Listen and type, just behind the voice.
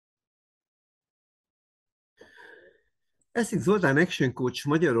Eszik Zoltán Action Coach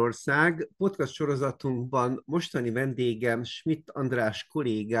Magyarország podcast sorozatunkban mostani vendégem Schmidt András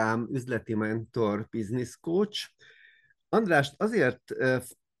kollégám, üzleti mentor, business coach. Andrást azért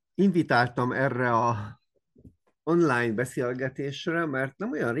invitáltam erre a online beszélgetésre, mert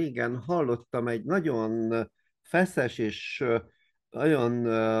nem olyan régen hallottam egy nagyon feszes és nagyon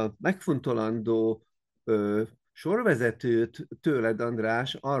megfontolandó sorvezetőt tőled,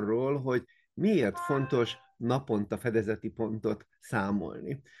 András, arról, hogy miért fontos naponta fedezeti pontot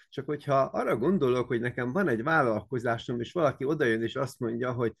számolni. Csak hogyha arra gondolok, hogy nekem van egy vállalkozásom, és valaki odajön és azt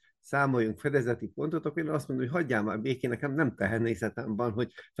mondja, hogy számoljunk fedezeti pontot, akkor én azt mondom, hogy hagyjál már békén, nekem nem tehenészetem van,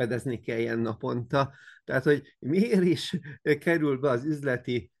 hogy fedezni kelljen naponta. Tehát, hogy miért is kerül be az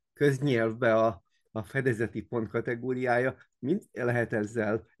üzleti köznyelvbe a fedezeti pont kategóriája, mint lehet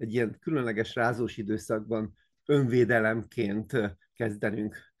ezzel egy ilyen különleges rázós időszakban önvédelemként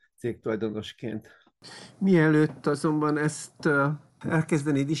kezdenünk cégtulajdonosként. Mielőtt azonban ezt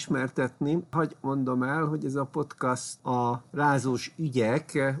elkezdenéd ismertetni, hagy mondom el, hogy ez a podcast a rázós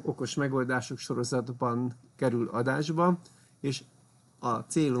ügyek, okos megoldások sorozatban kerül adásba, és a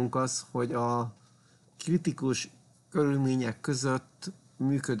célunk az, hogy a kritikus körülmények között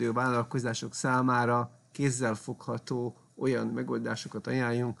működő vállalkozások számára kézzelfogható olyan megoldásokat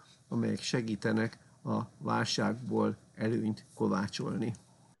ajánljunk, amelyek segítenek a válságból előnyt kovácsolni.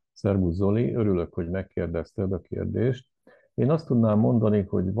 Szervusz Zoli, örülök, hogy megkérdezted a kérdést. Én azt tudnám mondani,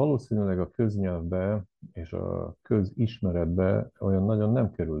 hogy valószínűleg a köznyelvbe és a közismeretbe olyan nagyon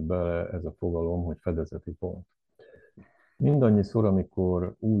nem került bele ez a fogalom, hogy fedezeti pont. Mindannyiszor,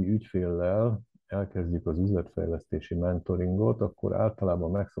 amikor új ügyféllel elkezdjük az üzletfejlesztési mentoringot, akkor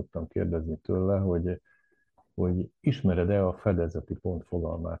általában meg szoktam kérdezni tőle, hogy ismered-e a fedezeti pont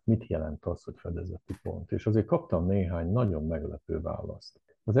fogalmát? Mit jelent az, hogy fedezeti pont? És azért kaptam néhány nagyon meglepő választ.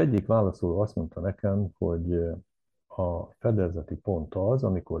 Az egyik válaszoló azt mondta nekem, hogy a fedezeti pont az,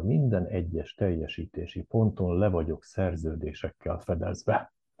 amikor minden egyes teljesítési ponton le vagyok szerződésekkel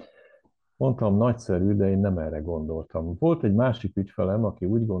fedezve. Mondtam, nagyszerű, de én nem erre gondoltam. Volt egy másik ügyfelem, aki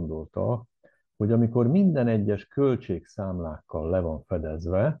úgy gondolta, hogy amikor minden egyes költségszámlákkal le van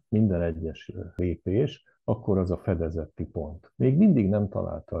fedezve, minden egyes lépés, akkor az a fedezeti pont. Még mindig nem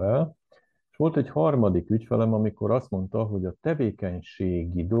találta el, és volt egy harmadik ügyfelem, amikor azt mondta, hogy a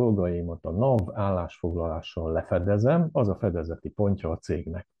tevékenységi dolgaimat a NAV állásfoglalással lefedezem, az a fedezeti pontja a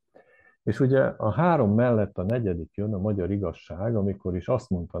cégnek. És ugye a három mellett a negyedik jön, a magyar igazság, amikor is azt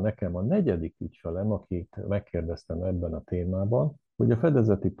mondta nekem a negyedik ügyfelem, akit megkérdeztem ebben a témában, hogy a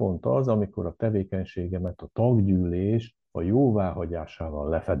fedezeti pont az, amikor a tevékenységemet a taggyűlés a jóváhagyásával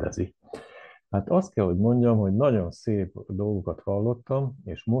lefedezi. Hát azt kell, hogy mondjam, hogy nagyon szép dolgokat hallottam,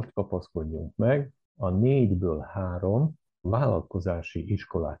 és most kapaszkodjunk meg, a négyből három vállalkozási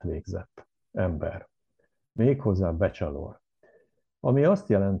iskolát végzett ember. Méghozzá bachelor. Ami azt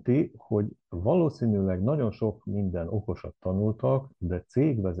jelenti, hogy valószínűleg nagyon sok minden okosat tanultak, de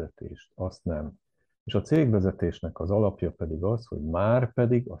cégvezetést azt nem. És a cégvezetésnek az alapja pedig az, hogy már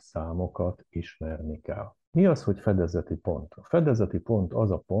pedig a számokat ismerni kell. Mi az, hogy fedezeti pont? A fedezeti pont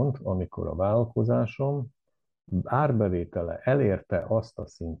az a pont, amikor a vállalkozásom árbevétele elérte azt a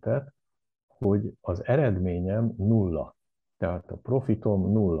szintet, hogy az eredményem nulla. Tehát a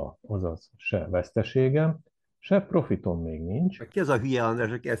profitom nulla, azaz se veszteségem, se profitom még nincs. Ki az a hülye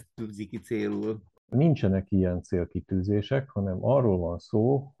András, aki ezt tűzi ki célul? Nincsenek ilyen célkitűzések, hanem arról van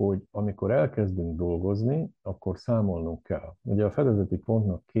szó, hogy amikor elkezdünk dolgozni, akkor számolnunk kell. Ugye a fedezeti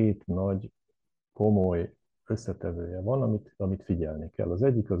pontnak két nagy, komoly összetevője van, amit figyelni kell. Az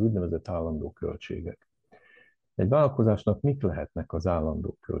egyik az úgynevezett állandó költségek. Egy vállalkozásnak mik lehetnek az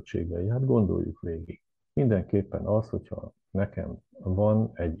állandó költségei? Hát gondoljuk végig. Mindenképpen az, hogyha nekem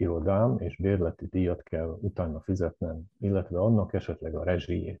van egy irodám, és bérleti díjat kell utána fizetnem, illetve annak esetleg a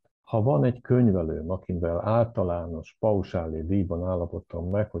rezsijét. Ha van egy könyvelőm, akivel általános pausálé díjban állapodtam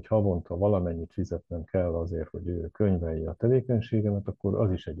meg, hogy havonta valamennyit fizetnem kell azért, hogy ő könyvelje a tevékenységemet, akkor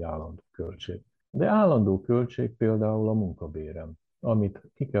az is egy állandó költség. De állandó költség például a munkabérem, amit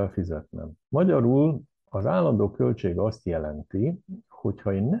ki kell fizetnem. Magyarul az állandó költség azt jelenti, hogy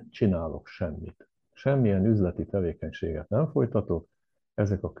ha én nem csinálok semmit, semmilyen üzleti tevékenységet nem folytatok,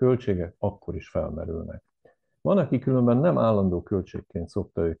 ezek a költségek akkor is felmerülnek. Van, aki különben nem állandó költségként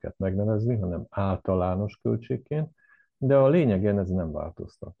szokta őket megnevezni, hanem általános költségként, de a lényegen ez nem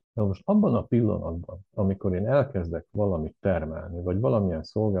változtat. De most abban a pillanatban, amikor én elkezdek valamit termelni, vagy valamilyen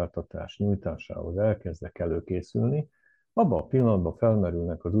szolgáltatás nyújtásához elkezdek előkészülni, abban a pillanatban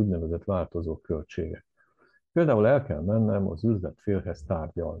felmerülnek az úgynevezett változó költségek. Például el kell mennem az üzletfélhez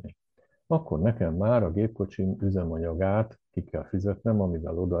tárgyalni. Akkor nekem már a gépkocsim üzemanyagát ki kell fizetnem,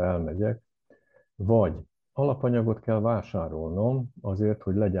 amivel oda elmegyek, vagy alapanyagot kell vásárolnom azért,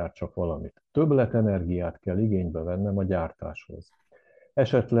 hogy legyártsak valamit. Többletenergiát kell igénybe vennem a gyártáshoz.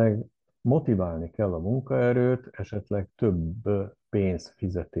 Esetleg motiválni kell a munkaerőt, esetleg több pénz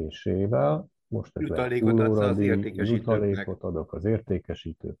fizetésével, most ez lehet Jutalékot adsz az túlóradíj, értékesítőknek. jutalékot adok az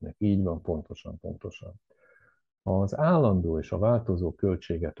értékesítőknek, így van, pontosan, pontosan. Az állandó és a változó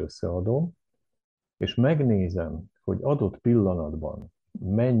költséget összeadom, és megnézem, hogy adott pillanatban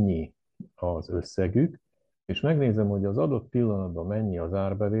mennyi az összegük, és megnézem, hogy az adott pillanatban mennyi az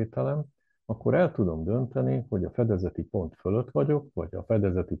árbevételem, akkor el tudom dönteni, hogy a fedezeti pont fölött vagyok, vagy a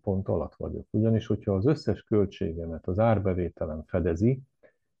fedezeti pont alatt vagyok. Ugyanis, hogyha az összes költségemet az árbevételem fedezi,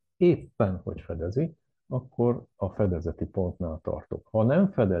 éppen hogy fedezi, akkor a fedezeti pontnál tartok. Ha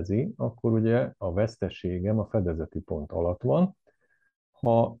nem fedezi, akkor ugye a veszteségem a fedezeti pont alatt van.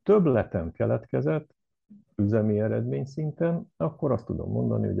 Ha többletem keletkezett, üzemi eredmény szinten, akkor azt tudom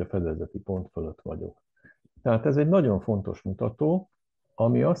mondani, hogy a fedezeti pont fölött vagyok. Tehát ez egy nagyon fontos mutató,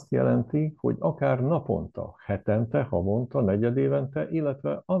 ami azt jelenti, hogy akár naponta, hetente, havonta, negyedévente,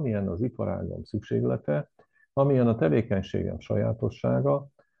 illetve amilyen az iparágam szükséglete, amilyen a tevékenységem sajátossága,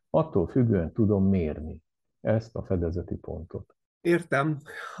 attól függően tudom mérni ezt a fedezeti pontot. Értem.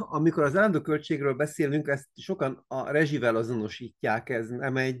 Amikor az állandó költségről beszélünk, ezt sokan a rezsivel azonosítják, ez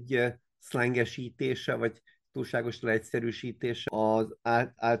nem egy szlengesítése, vagy túlságos leegyszerűsítése az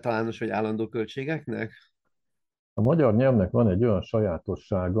általános vagy állandó költségeknek? A magyar nyelvnek van egy olyan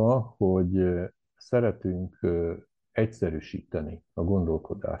sajátossága, hogy szeretünk egyszerűsíteni a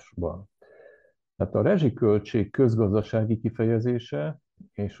gondolkodásban. Hát a rezsiköltség közgazdasági kifejezése,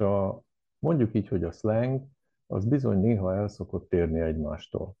 és mondjuk így, hogy a slang, az bizony néha el szokott térni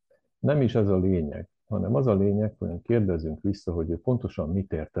egymástól. Nem is ez a lényeg, hanem az a lényeg, hogy kérdezzünk vissza, hogy ő pontosan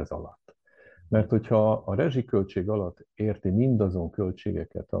mit ért ez alatt. Mert hogyha a rezsiköltség alatt érti mindazon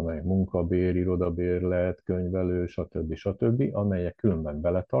költségeket, amely munkabér, irodabérlet, könyvelő, stb., amelyek különben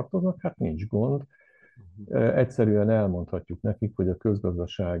beletartoznak, hát nincs gond. Egyszerűen elmondhatjuk nekik, hogy a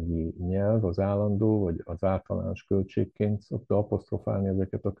közgazdasági nyelv az állandó vagy az általános költségként szokta apostrofálni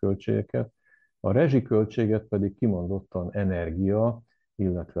ezeket a költségeket. A rezsiköltséget pedig kimondottan energia,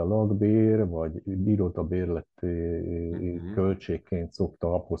 illetve lakbér vagy irodabérlet Uh-huh. költségként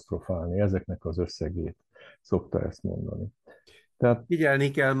szokta apostrofálni, ezeknek az összegét szokta ezt mondani. Tehát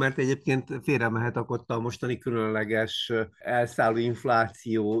Figyelni kell, mert egyébként félre mehet ott a mostani különleges elszálló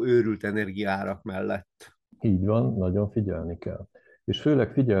infláció őrült energiaárak mellett. így van, nagyon figyelni kell. És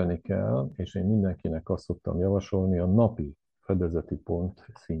főleg figyelni kell, és én mindenkinek azt szoktam javasolni, a napi fedezeti pont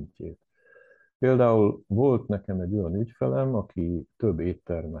szintjét. Például volt nekem egy olyan ügyfelem, aki több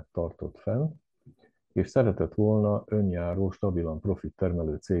éttermet tartott fenn, és szeretett volna önjáró, stabilan profit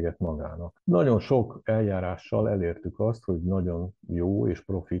termelő céget magának. Nagyon sok eljárással elértük azt, hogy nagyon jó és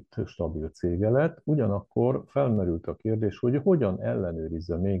profit stabil cége lett, ugyanakkor felmerült a kérdés, hogy hogyan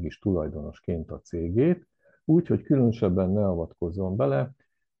ellenőrizze mégis tulajdonosként a cégét, úgy, hogy különösebben ne avatkozzon bele,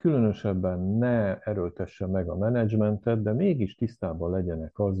 különösebben ne erőltesse meg a menedzsmentet, de mégis tisztában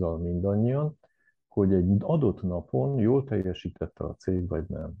legyenek azzal mindannyian, hogy egy adott napon jól teljesítette a cég, vagy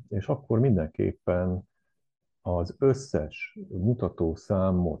nem. És akkor mindenképpen az összes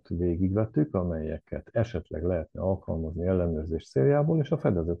mutatószámot végigvettük, amelyeket esetleg lehetne alkalmazni ellenőrzés céljából, és a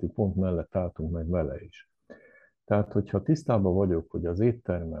fedezeti pont mellett álltunk meg vele is. Tehát, hogyha tisztában vagyok, hogy az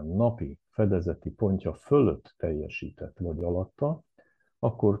éttermem napi fedezeti pontja fölött teljesített, vagy alatta,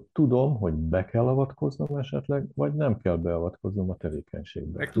 akkor tudom, hogy be kell avatkoznom esetleg, vagy nem kell beavatkoznom a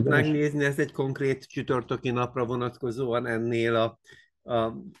tevékenységbe. Meg tudnánk Ugyanis nézni ezt egy konkrét csütörtöki napra vonatkozóan ennél a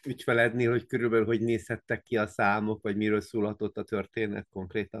ügyfelednél, hogy körülbelül hogy nézhettek ki a számok, vagy miről szólhatott a történet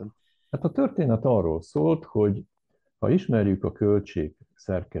konkrétan. hát a történet arról szólt, hogy ha ismerjük a költség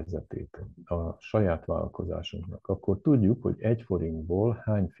szerkezetét a saját vállalkozásunknak, akkor tudjuk, hogy egy forintból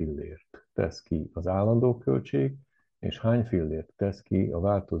hány fillért tesz ki az állandó költség, és hány fillért tesz ki a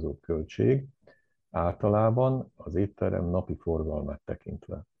változó költség, általában az étterem napi forgalmát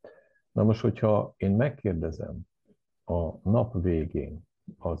tekintve. Na most, hogyha én megkérdezem a nap végén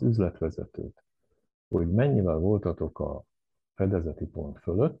az üzletvezetőt, hogy mennyivel voltatok a fedezeti pont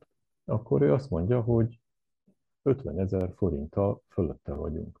fölött, akkor ő azt mondja, hogy 50 000 forinttal fölötte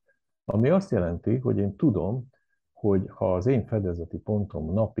vagyunk. Ami azt jelenti, hogy én tudom, hogy ha az én fedezeti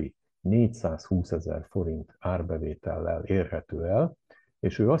pontom napi 420 000 forint árbevétellel érhető el,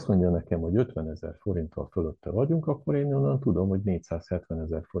 és ő azt mondja nekem, hogy 50 000 forinttal fölötte vagyunk, akkor én onnan tudom, hogy 470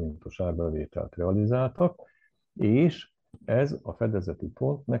 000 forintos árbevételt realizáltak, és ez a fedezeti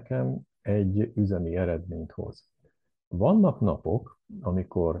pont nekem egy üzemi eredményt hoz. Vannak napok,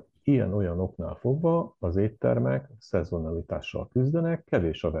 amikor ilyen-olyan oknál fogva az éttermek szezonalitással küzdenek,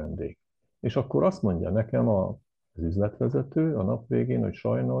 kevés a vendég. És akkor azt mondja nekem az üzletvezető a nap végén, hogy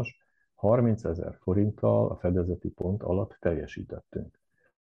sajnos 30 000 forinttal a fedezeti pont alatt teljesítettünk.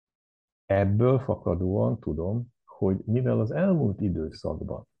 Ebből fakadóan tudom, hogy mivel az elmúlt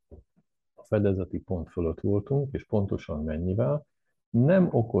időszakban a fedezeti pont fölött voltunk, és pontosan mennyivel, nem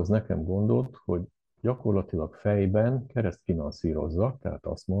okoz nekem gondot, hogy gyakorlatilag fejben keresztfinanszírozzak, tehát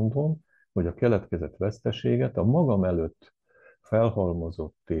azt mondom, hogy a keletkezett veszteséget a magam előtt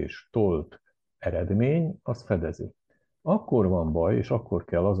felhalmozott és tolt eredmény, az fedezi. Akkor van baj, és akkor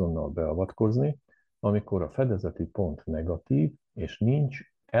kell azonnal beavatkozni, amikor a fedezeti pont negatív, és nincs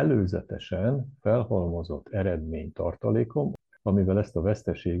előzetesen felhalmozott eredménytartalékom, amivel ezt a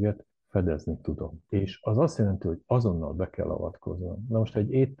veszteséget fedezni tudom. És az azt jelenti, hogy azonnal be kell avatkoznom. Na most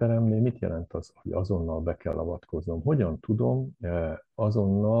egy étteremnél mit jelent az, hogy azonnal be kell avatkoznom? Hogyan tudom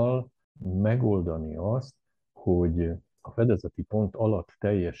azonnal megoldani azt, hogy a fedezeti pont alatt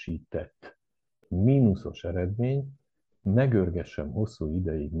teljesített mínuszos eredmény ne görgessem hosszú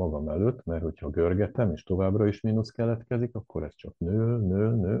ideig magam előtt, mert hogyha görgetem, és továbbra is mínusz keletkezik, akkor ez csak nő,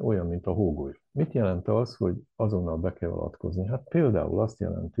 nő, nő, olyan, mint a hógolyó. Mit jelent az, hogy azonnal be kell avatkozni? Hát például azt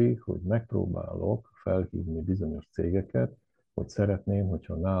jelenti, hogy megpróbálok felhívni bizonyos cégeket, hogy szeretném,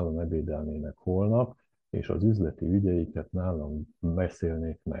 hogyha nálam ebédelnének holnap, és az üzleti ügyeiket nálam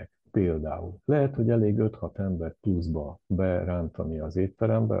beszélnék meg. Például lehet, hogy elég 5-6 ember pluszba berántani az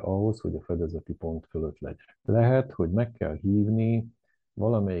étterembe ahhoz, hogy a fedezeti pont fölött legyen. Lehet, hogy meg kell hívni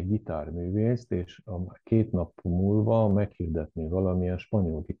valamelyik gitárművészt, és a 2 nap múlva meghirdetni valamilyen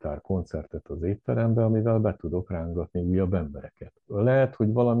spanyol gitár koncertet az étterembe, amivel be tudok rángatni újabb embereket. Lehet,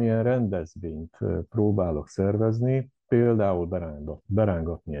 hogy valamilyen rendezvényt próbálok szervezni, például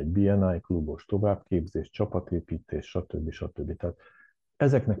berángatni egy BNI klubos továbbképzés, csapatépítés, stb. Tehát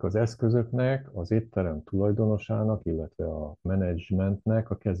ezeknek az eszközöknek az étterem tulajdonosának, illetve a menedzsmentnek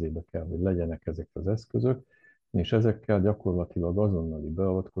a kezébe kell, hogy legyenek ezek az eszközök, és ezekkel gyakorlatilag azonnali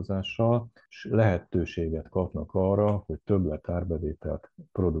beavatkozással lehetőséget kapnak arra, hogy többlet árbevételt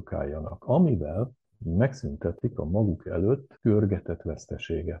produkáljanak, amivel megszüntetik a maguk előtt görgetett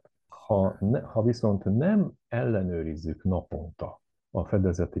veszteséget. Ha viszont nem ellenőrizzük naponta a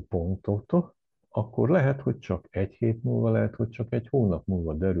fedezeti pontot, akkor lehet, hogy csak 1 hét múlva, lehet, hogy csak 1 hónap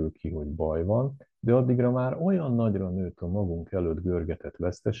múlva derül ki, hogy baj van, de addigra már olyan nagyra nőtt a magunk előtt görgetett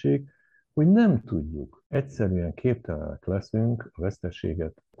veszteség, hogy nem tudjuk, egyszerűen képtelenek leszünk a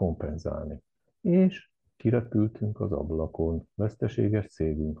veszteséget kompenzálni. És kirepültünk az ablakon, veszteséges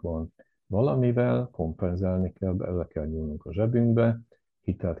cégünk van, valamivel kompenzálni kell, bele kell nyúlnunk a zsebünkbe,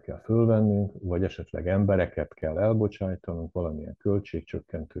 hitelt kell fölvennünk, vagy esetleg embereket kell elbocsájtanunk, valamilyen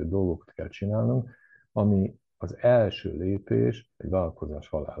költségcsökkentő dolgokat kell csinálnunk, ami az első lépés egy vállalkozás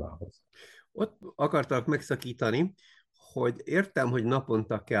halálához. Ott akartalak megszakítani, hogy értem, hogy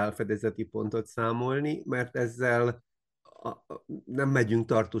naponta kell fedezeti pontot számolni, mert ezzel nem megyünk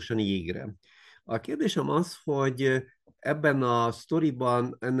tartósan jégre. A kérdésem az, hogy ebben a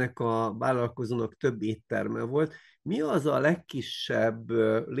sztoriban ennek a vállalkozónak több étterme volt. Mi az a legkisebb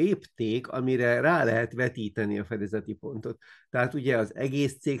lépték, amire rá lehet vetíteni a fedezeti pontot? Tehát ugye az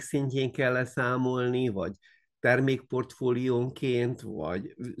egész cég szintjén kell leszámolni, vagy termékportfóliónként,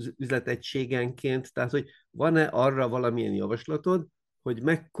 vagy üzletegységenként, tehát hogy van-e arra valamilyen javaslatod, hogy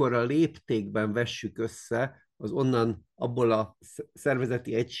mekkora léptékben vessük össze az onnan, abból a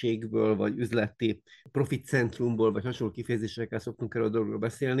szervezeti egységből, vagy üzleti profitcentrumból, vagy hasonló kifejezésekkel szoktunk erről a dologról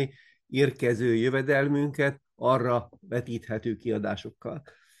beszélni, érkező jövedelmünket arra vetíthető kiadásokkal.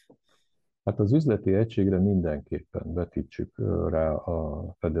 Hát az üzleti egységre mindenképpen vetítsük rá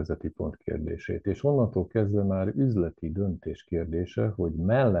a fedezeti pont kérdését, és onnantól kezdve már üzleti döntés kérdése, hogy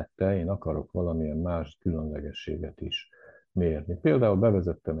mellette én akarok valamilyen más különlegességet is mérni. Például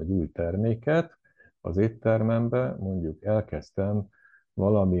bevezettem egy új terméket az éttermembe, mondjuk elkezdtem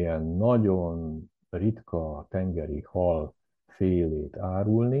valamilyen nagyon ritka tengeri hal félét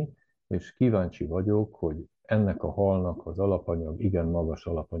árulni, és kíváncsi vagyok, hogy ennek a halnak az alapanyag, igen magas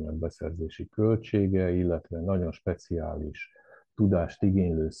alapanyagbeszerzési költsége, illetve nagyon speciális tudást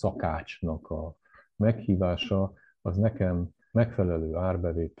igénylő szakácsnak a meghívása, az nekem megfelelő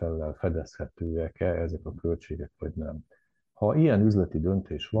árbevétellel fedezhetőek-e ezek a költségek, vagy nem. Ha ilyen üzleti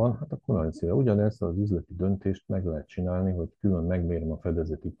döntés van, hát akkor nagyon szépen ugyanezt az üzleti döntést meg lehet csinálni, hogy külön megmérem a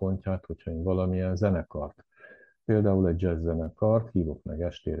fedezeti pontját, hogyha én valamilyen zenekart, például egy jazz zenekart hívok meg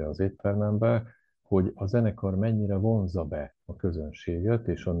estére az éttermembe, hogy a zenekar mennyire vonzza be a közönséget,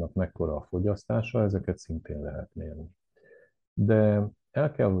 és annak mekkora a fogyasztása, ezeket szintén lehet mérni. De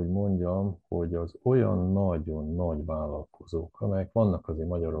el kell, hogy mondjam, hogy az olyan nagyon nagy vállalkozók, amelyek vannak azért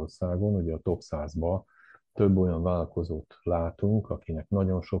Magyarországon, ugye a top 100-ba több olyan vállalkozót látunk, akinek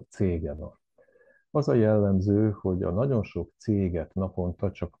nagyon sok cége van. Az a jellemző, hogy a nagyon sok céget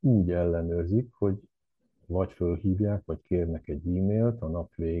naponta csak úgy ellenőrzik, hogy vagy fölhívják, vagy kérnek egy e-mailt a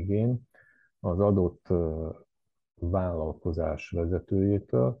nap végén az adott vállalkozás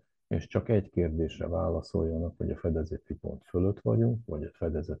vezetőjétől, és csak egy kérdésre válaszoljanak, hogy a fedezeti pont fölött vagyunk, vagy a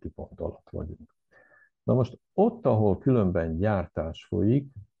fedezeti pont alatt vagyunk. Na most ott, ahol különben gyártás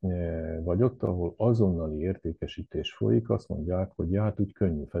folyik, vagy ott, ahol azonnali értékesítés folyik, azt mondják, hogy ja, hát úgy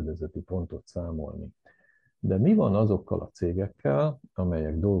könnyű fedezeti pontot számolni. De mi van azokkal a cégekkel,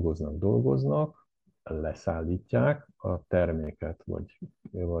 amelyek dolgoznak, leszállítják a terméket,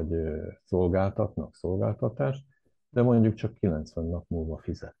 vagy szolgáltatnak szolgáltatást, de mondjuk csak 90 nap múlva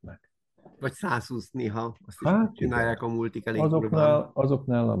fizetnek. Vagy 120 néha, azt is Hát csinálják igen, a multik elég durván.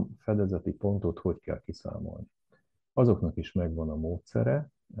 azoknál a fedezeti pontot hogy kell kiszámolni? Azoknak is megvan a módszere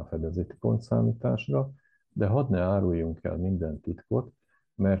a fedezeti pontszámításra, de hadd ne áruljunk el minden titkot,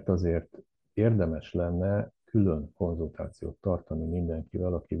 mert azért érdemes lenne külön konzultációt tartani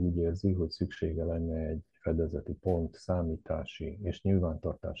mindenkivel, aki úgy érzi, hogy szüksége lenne egy fedezeti pont számítási és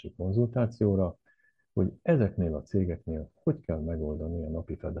nyilvántartási konzultációra, hogy ezeknél a cégeknél hogy kell megoldani a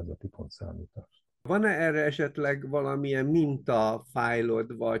napi fedezeti pontszámítást. Van-e erre esetleg valamilyen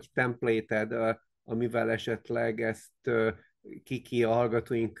mintafájlod, vagy templated, amivel esetleg ezt ki a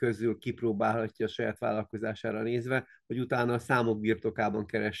hallgatóink közül kipróbálhatja a saját vállalkozására nézve, hogy utána a számok birtokában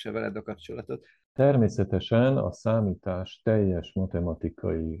keresse veled a kapcsolatot? Természetesen a számítás teljes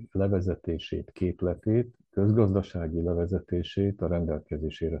matematikai levezetését, képletét, közgazdasági levezetését a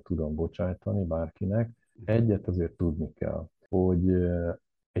rendelkezésére tudom bocsájtani bárkinek. Egyet azért tudni kell, hogy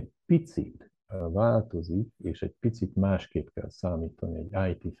egy picit változik, és egy picit másképp kell számítani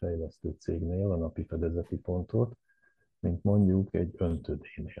egy IT fejlesztő cégnél a napi fedezeti pontot, mint mondjuk egy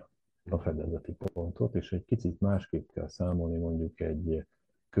öntödénél a fedezeti pontot, és egy kicsit másképp kell számolni mondjuk egy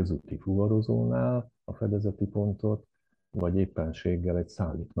közúti fuvarozónál a fedezeti pontot, vagy éppenséggel egy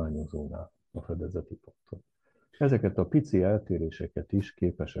szállítmányozónál a fedezeti pontot. Ezeket a pici eltéréseket is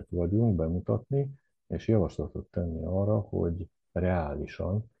képesek vagyunk bemutatni, és javaslatot tenni arra, hogy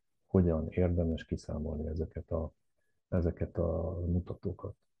reálisan hogyan érdemes kiszámolni ezeket a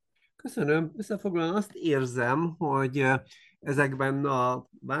mutatókat. Köszönöm. Összefoglalóan azt érzem, hogy ezekben a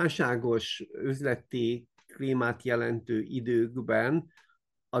válságos üzleti klímát jelentő időkben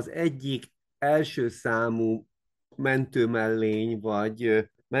az egyik első számú mentőmellény vagy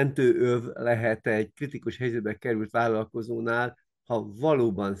mentőöv lehet egy kritikus helyzetbe került vállalkozónál, ha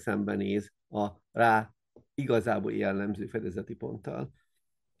valóban szembenéz a rá igazából jellemző fedezeti ponttal.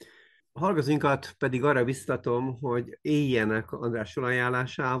 A hallgatóinkat pedig arra biztatom, hogy éljenek András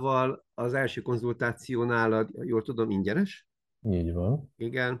ajánlásával. Az első konzultáció nálad, jól tudom, ingyenes. Így van.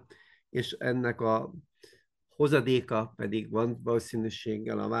 Igen, és ennek a hozadéka pedig van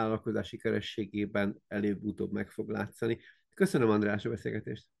valószínűséggel a vállalkozás sikerességében előbb-utóbb meg fog látszani. Köszönöm, András, a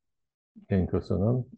beszélgetést. Én köszönöm.